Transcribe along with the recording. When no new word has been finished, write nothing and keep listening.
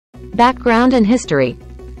Background and history.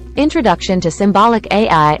 Introduction to symbolic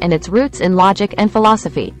AI and its roots in logic and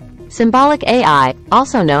philosophy. Symbolic AI,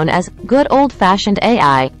 also known as good old-fashioned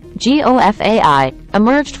AI, GOFAI,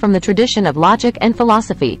 emerged from the tradition of logic and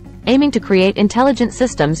philosophy, aiming to create intelligent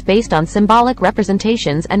systems based on symbolic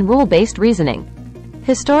representations and rule-based reasoning.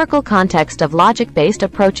 Historical context of logic-based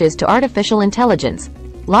approaches to artificial intelligence.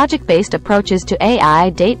 Logic-based approaches to AI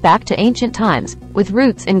date back to ancient times, with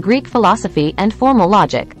roots in Greek philosophy and formal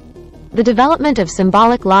logic. The development of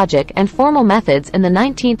symbolic logic and formal methods in the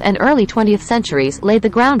 19th and early 20th centuries laid the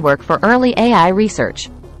groundwork for early AI research.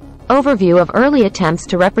 Overview of early attempts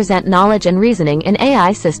to represent knowledge and reasoning in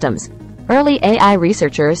AI systems. Early AI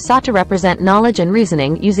researchers sought to represent knowledge and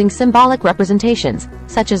reasoning using symbolic representations,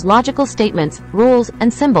 such as logical statements, rules,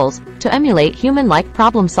 and symbols, to emulate human-like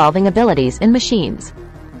problem-solving abilities in machines.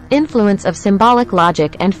 Influence of symbolic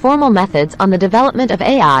logic and formal methods on the development of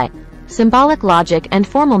AI. Symbolic logic and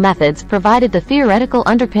formal methods provided the theoretical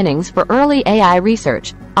underpinnings for early AI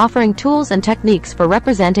research, offering tools and techniques for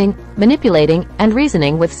representing, manipulating, and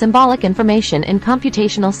reasoning with symbolic information in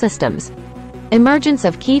computational systems. Emergence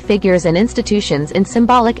of key figures and institutions in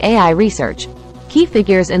symbolic AI research. Key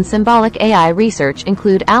figures in symbolic AI research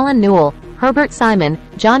include Alan Newell, Herbert Simon,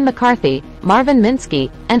 John McCarthy, Marvin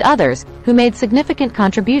Minsky, and others, who made significant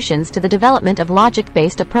contributions to the development of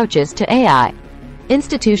logic-based approaches to AI.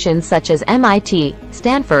 Institutions such as MIT,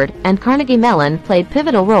 Stanford, and Carnegie Mellon played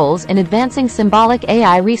pivotal roles in advancing symbolic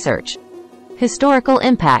AI research. Historical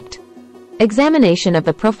impact. Examination of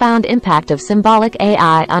the profound impact of symbolic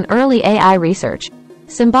AI on early AI research.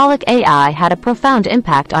 Symbolic AI had a profound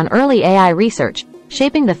impact on early AI research,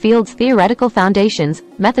 shaping the field's theoretical foundations,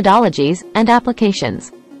 methodologies, and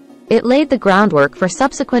applications. It laid the groundwork for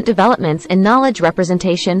subsequent developments in knowledge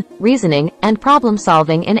representation, reasoning, and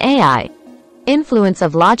problem-solving in AI. Influence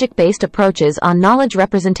of logic-based approaches on knowledge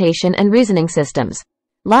representation and reasoning systems.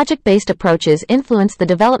 Logic-based approaches influence the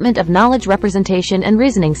development of knowledge representation and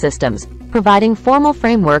reasoning systems, providing formal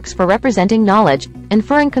frameworks for representing knowledge,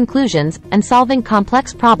 inferring conclusions, and solving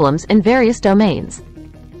complex problems in various domains.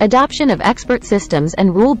 Adoption of expert systems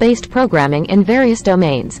and rule-based programming in various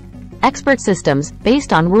domains. Expert systems,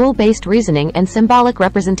 based on rule-based reasoning and symbolic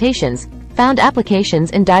representations, found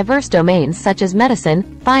applications in diverse domains such as medicine,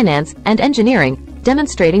 finance, and engineering,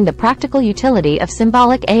 demonstrating the practical utility of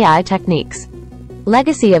symbolic AI techniques.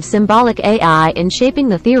 Legacy of symbolic AI in shaping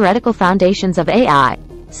the theoretical foundations of AI.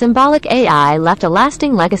 Symbolic AI left a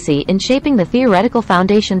lasting legacy in shaping the theoretical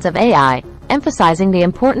foundations of AI, emphasizing the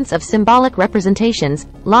importance of symbolic representations,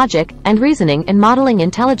 logic, and reasoning in modeling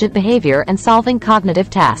intelligent behavior and solving cognitive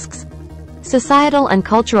tasks. Societal and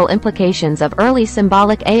cultural implications of early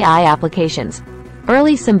symbolic AI applications.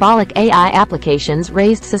 Early symbolic AI applications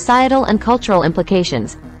raised societal and cultural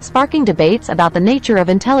implications, sparking debates about the nature of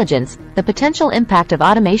intelligence, the potential impact of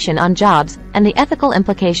automation on jobs, and the ethical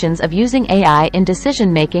implications of using AI in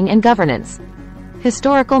decision-making and governance.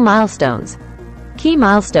 Historical milestones. Key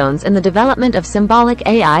milestones in the development of symbolic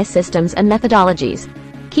AI systems and methodologies.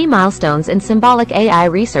 Key milestones in symbolic AI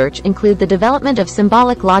research include the development of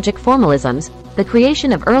symbolic logic formalisms, the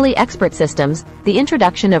creation of early expert systems, the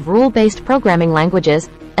introduction of rule-based programming languages,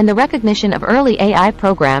 and the recognition of early AI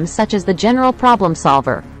programs such as the general problem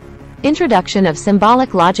solver. Introduction of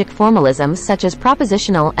symbolic logic formalisms such as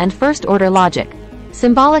propositional and first-order logic.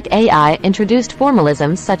 Symbolic AI introduced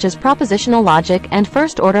formalisms such as propositional logic and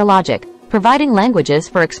first-order logic, providing languages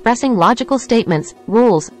for expressing logical statements,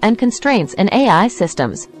 rules, and constraints in AI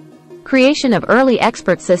systems. Creation of early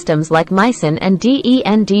expert systems like Mycin and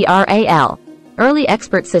DENDRAL. Early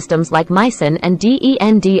expert systems like Mycin and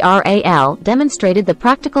DENDRAL demonstrated the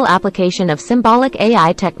practical application of symbolic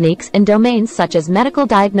AI techniques in domains such as medical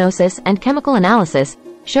diagnosis and chemical analysis,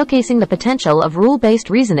 showcasing the potential of rule-based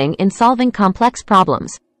reasoning in solving complex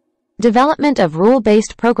problems. Development of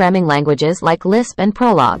rule-based programming languages like Lisp and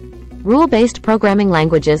Prolog. Rule-based programming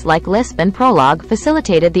languages like Lisp and Prolog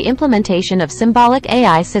facilitated the implementation of symbolic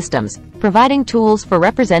AI systems, providing tools for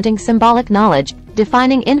representing symbolic knowledge,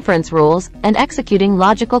 defining inference rules, and executing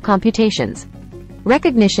logical computations.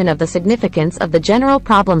 Recognition of the significance of the general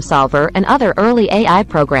problem solver and other early AI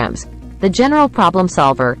programs. The general problem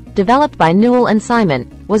solver, developed by Newell and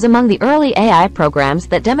Simon, was among the early AI programs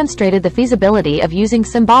that demonstrated the feasibility of using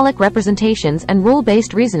symbolic representations and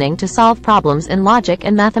rule-based reasoning to solve problems in logic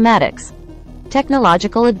and mathematics.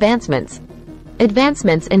 Technological advancements.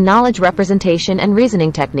 Advancements in knowledge representation and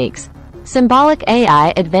reasoning techniques. Symbolic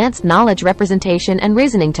AI advanced knowledge representation and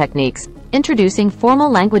reasoning techniques, introducing formal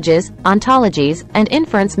languages, ontologies, and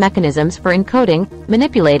inference mechanisms for encoding,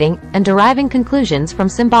 manipulating, and deriving conclusions from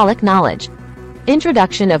symbolic knowledge.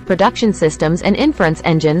 Introduction of production systems and inference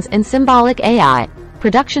engines in Symbolic AI.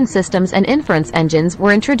 Production systems and inference engines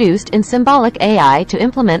were introduced in Symbolic AI to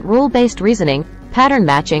implement rule-based reasoning, pattern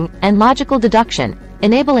matching, and logical deduction,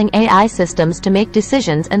 enabling AI systems to make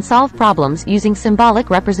decisions and solve problems using symbolic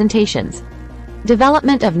representations.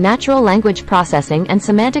 Development of natural language processing and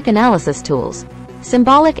semantic analysis tools.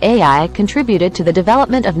 Symbolic AI contributed to the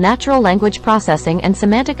development of natural language processing and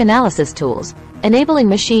semantic analysis tools, enabling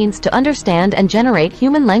machines to understand and generate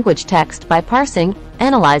human language text by parsing,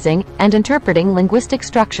 analyzing, and interpreting linguistic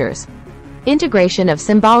structures. Integration of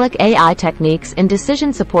symbolic AI techniques in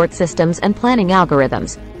decision support systems and planning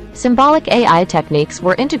algorithms. Symbolic AI techniques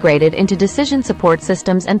were integrated into decision support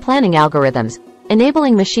systems and planning algorithms,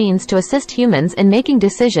 enabling machines to assist humans in making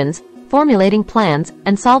decisions, formulating plans,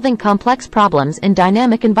 and solving complex problems in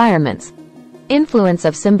dynamic environments. Influence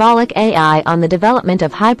of symbolic AI on the development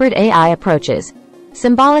of hybrid AI approaches.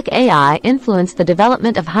 Symbolic AI influenced the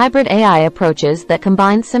development of hybrid AI approaches that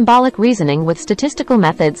combine symbolic reasoning with statistical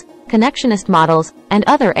methods, connectionist models, and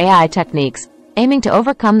other AI techniques, aiming to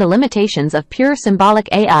overcome the limitations of pure symbolic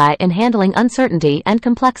AI in handling uncertainty and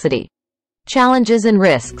complexity. Challenges and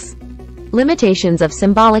risks. Limitations of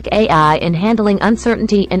symbolic AI in handling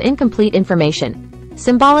uncertainty and incomplete information.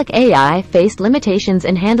 Symbolic AI faced limitations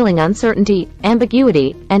in handling uncertainty,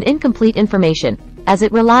 ambiguity, and incomplete information, as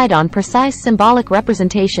it relied on precise symbolic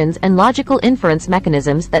representations and logical inference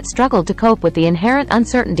mechanisms that struggled to cope with the inherent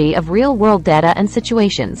uncertainty of real-world data and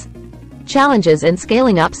situations. Challenges in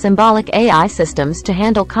scaling up symbolic AI systems to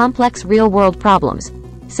handle complex real-world problems.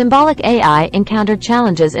 Symbolic AI encountered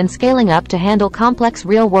challenges in scaling up to handle complex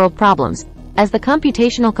real-world problems, as the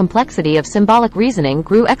computational complexity of symbolic reasoning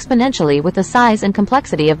grew exponentially with the size and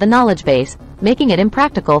complexity of the knowledge base, making it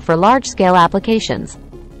impractical for large-scale applications.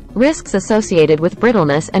 Risks associated with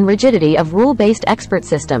brittleness and rigidity of rule-based expert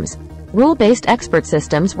systems. Rule-based expert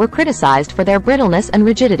systems were criticized for their brittleness and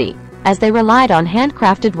rigidity, as they relied on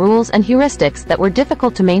handcrafted rules and heuristics that were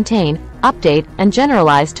difficult to maintain, update, and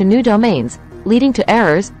generalize to new domains, leading to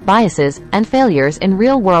errors, biases, and failures in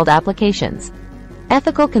real-world applications.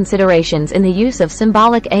 Ethical considerations in the use of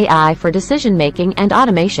symbolic AI for decision-making and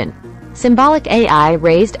automation. Symbolic AI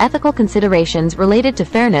raised ethical considerations related to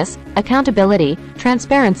fairness, accountability,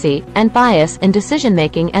 transparency, and bias in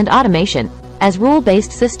decision-making and automation, as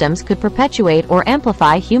rule-based systems could perpetuate or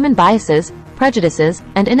amplify human biases, prejudices,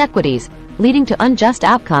 and inequities, leading to unjust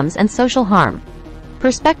outcomes and social harm.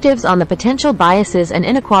 Perspectives on the potential biases and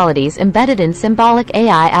inequalities embedded in symbolic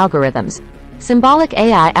AI algorithms. Symbolic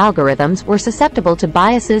AI algorithms were susceptible to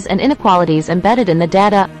biases and inequalities embedded in the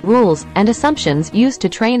data, rules, and assumptions used to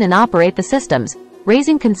train and operate the systems,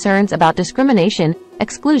 raising concerns about discrimination,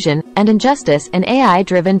 exclusion, and injustice in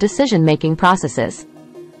AI-driven decision-making processes.